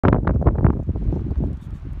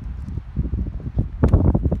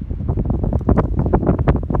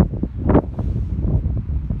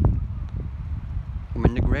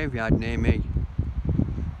graveyard near me.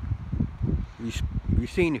 If you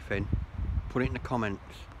see anything, put it in the comments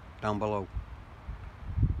down below.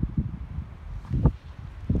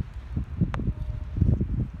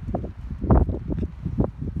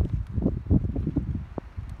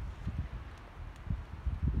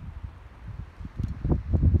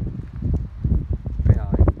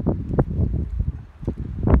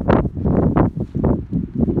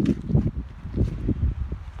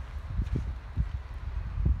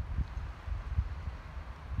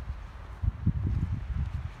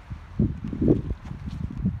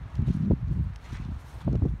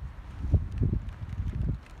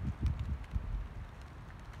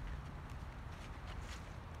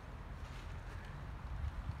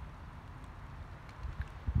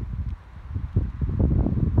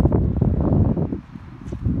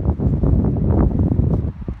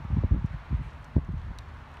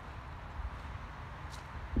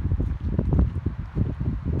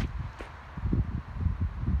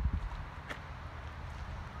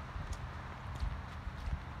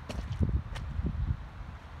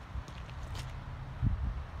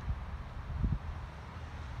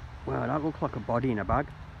 Well, that looks like a body in a bag.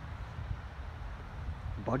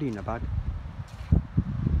 Body in a bag.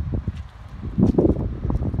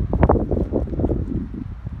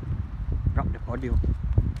 Wrap the body up.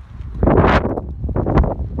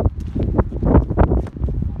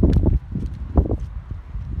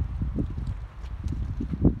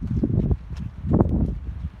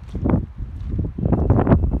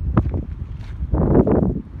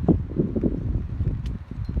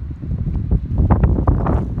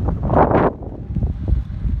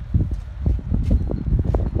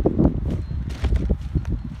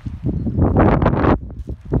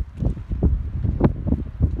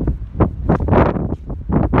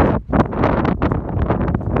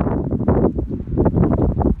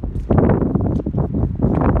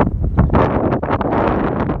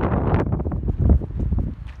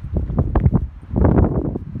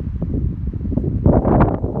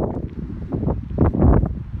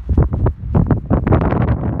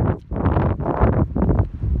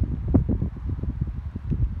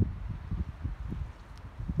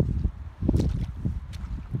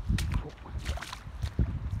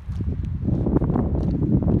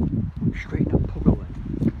 Straight up puddle then.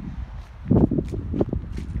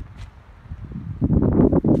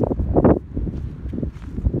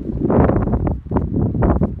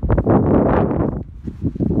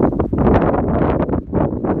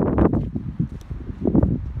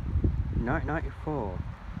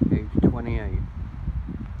 Age 28.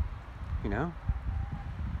 You know?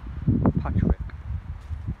 Patrick.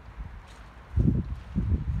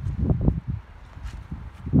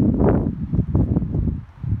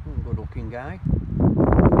 Good looking guy.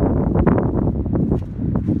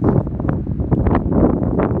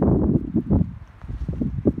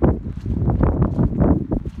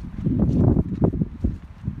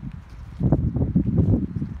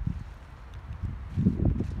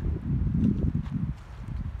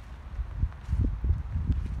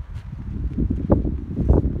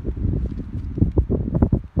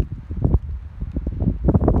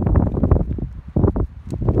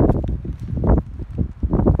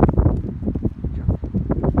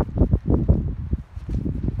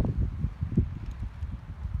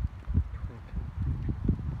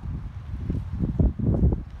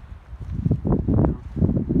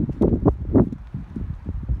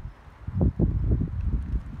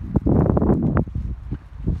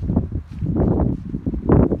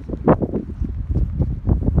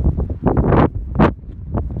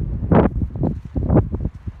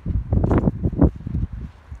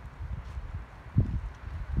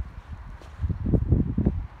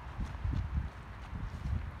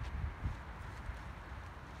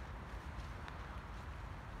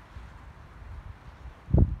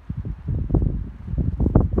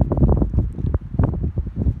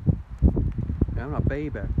 I'm a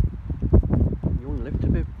baby. You only live to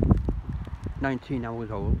be 19 hours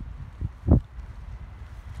old.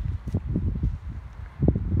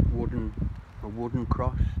 A wooden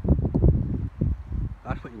cross.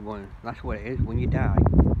 That's what you want. That's what it is. When you die,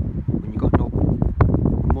 when you got no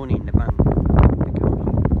money in the bank, the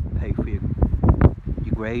council pay for your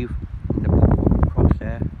grave, and they put a wooden cross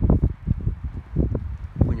there.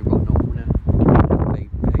 When you've got no money,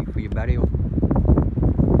 they pay for your burial,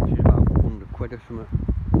 which is about 100 quid or something.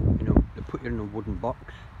 You know, they put you in a wooden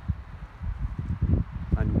box,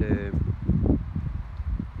 and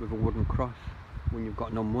with a wooden cross, when you've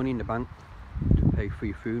got no money in the bank to pay for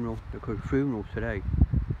your funeral, because funerals today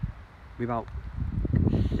be about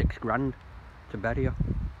 6 grand to bury you,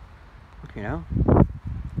 you know.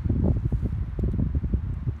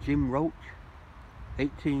 Jim Roach,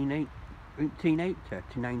 1880 to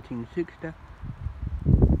 1960.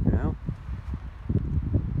 You know,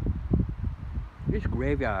 this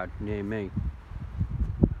graveyard near me,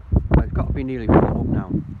 it's got to be nearly full up now.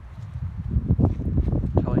 I'm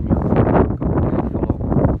telling you,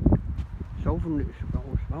 it's got to be nearly full up.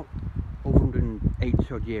 It's about 180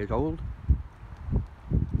 odd years old.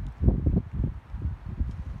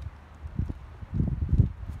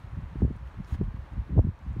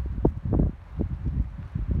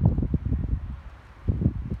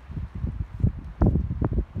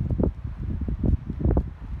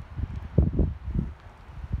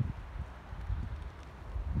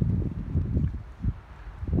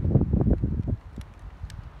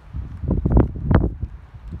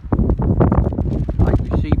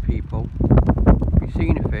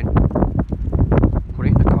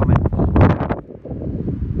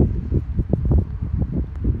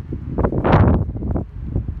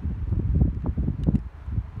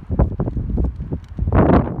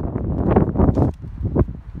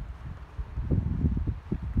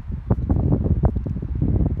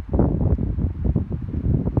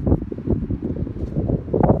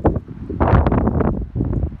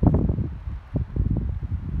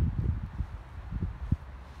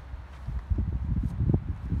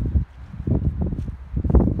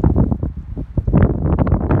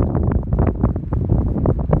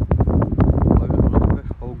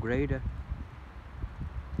 Grader.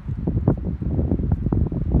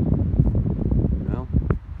 No.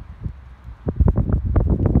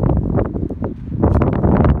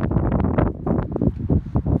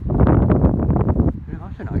 Yeah,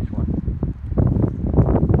 that's a nice one.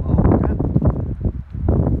 Oh, yeah.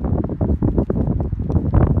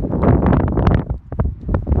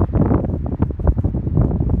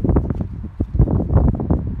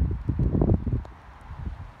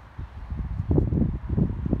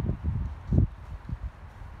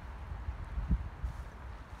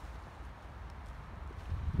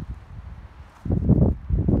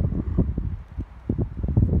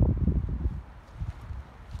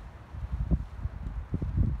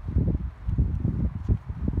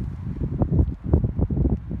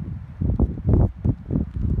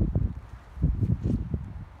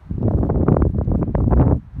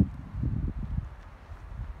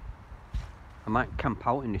 I might camp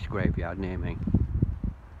out in this graveyard near me.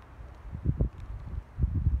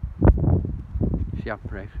 See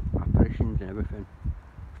apparitions and everything.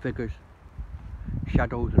 Figures,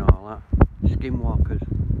 shadows and all that. Skinwalkers.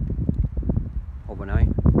 Overnight.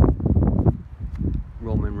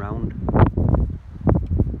 Roaming round.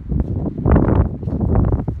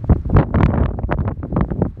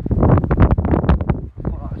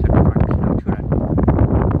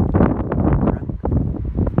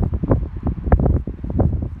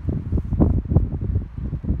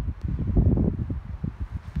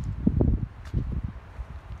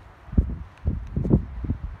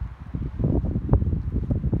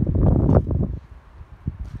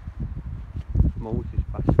 Moses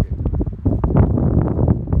basket.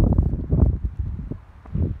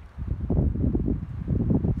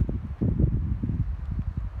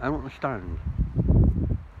 I don't understand.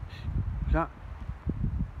 Is that?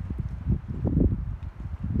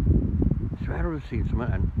 I swear I've seen something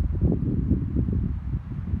then.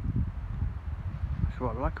 It's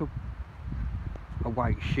what, like a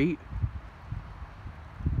white sheet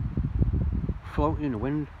floating in the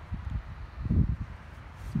wind.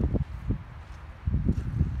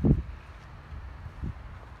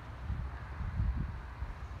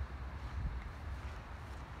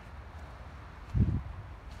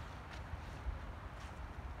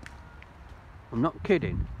 I'm not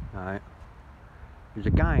kidding, right? There's a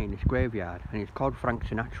guy in this graveyard and it's called Frank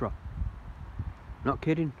Sinatra. Not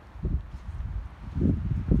kidding.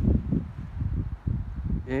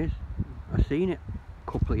 It is. I seen it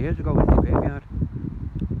a couple of years ago in this graveyard.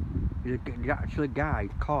 There's actually a guy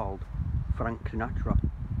called Frank Sinatra.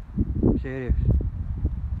 Serious.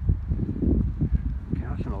 Okay,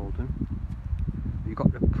 that's an old one. You've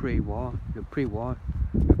got the pre-war. We've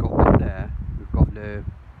got one there. We've got the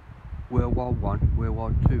World War I, World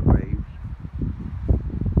War II graves.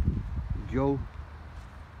 Joe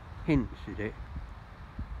Hints, is it?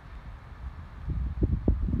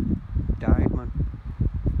 Died, man.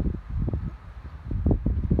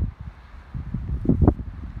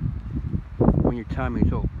 When your time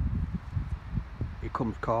is up, it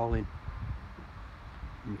comes calling.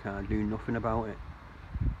 You can't do nothing about it.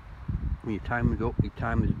 When your time is up, your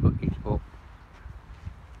time is up.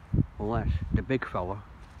 Unless the big fella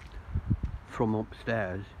from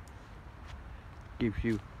upstairs gives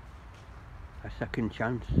you a second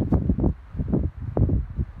chance.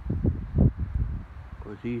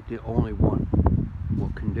 he's the only one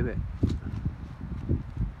what can do it.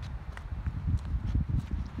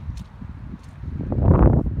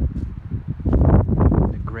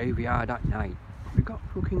 The graveyard at night. You got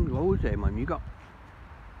fucking loads there, man. You got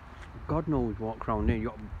God knows what around there. You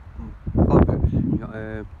got buggers. You got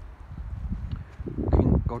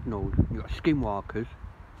fucking God knows. You got skinwalkers.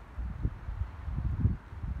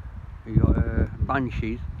 You got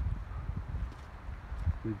banshees.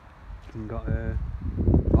 You got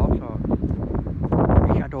all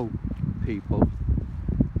sorts. Shadow people.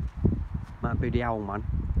 Might be the Owlman,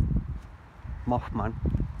 Mothman.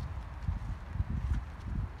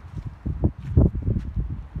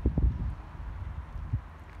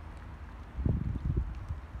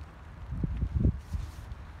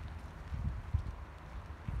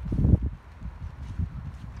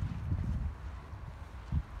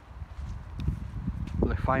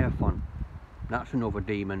 Leviathan. That's another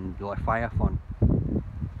demon, Leviathan.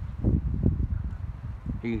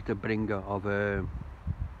 He's the bringer of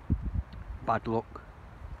bad luck.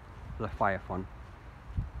 Leviathan.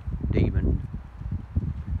 Demon.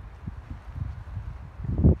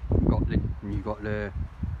 You got a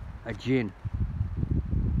djinn.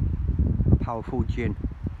 A powerful djinn.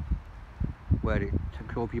 Where it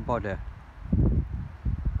takes over your body.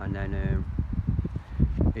 And then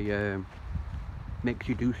it makes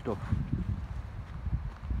you do stuff.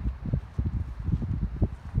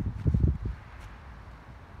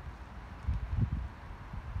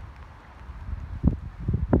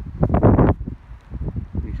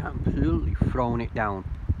 He's absolutely throwing it down.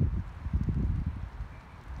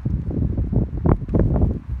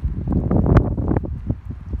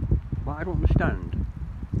 What I don't understand,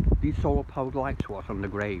 these solar powered lights what's on the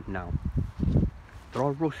grave now, they're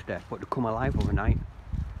all rusty but they come alive overnight.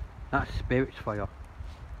 That's spirits for you.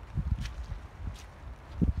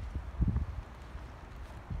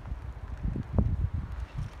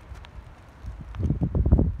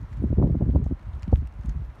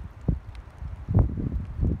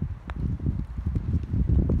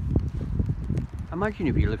 Imagine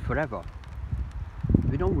if you live forever.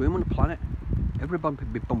 There's no room on the planet. Everybody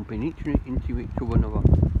would be bumping into each other.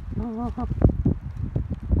 No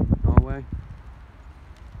way.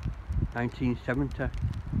 1970.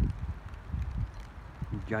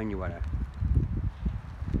 January.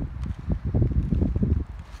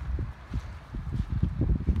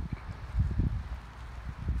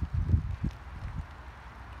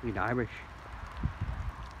 In Irish.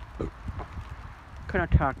 Can I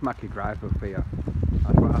charge Mackie driver for you?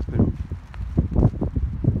 That's what happened.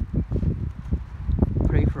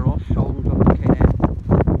 Pray for us souls of Kenny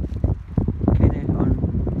on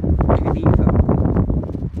Keneva.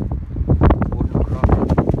 Wooden cross.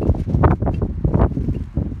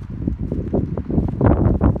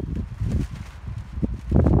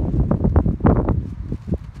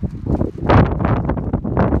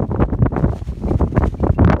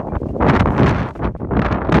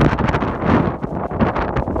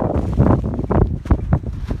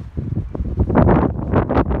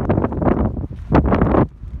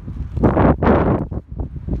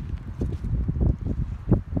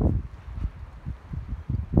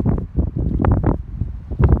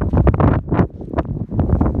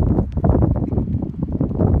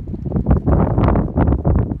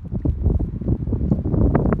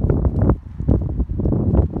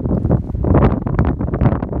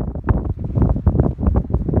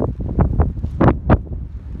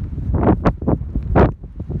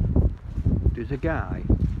 There's a guy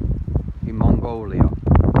in Mongolia,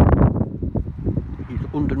 he's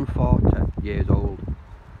 140 years old,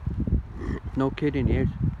 no kidding he is,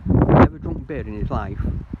 never drunk beer in his life,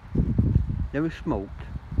 never smoked,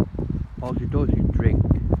 all he does is drink,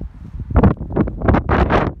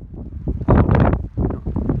 all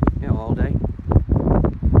day, all day,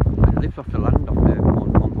 he lives off the land.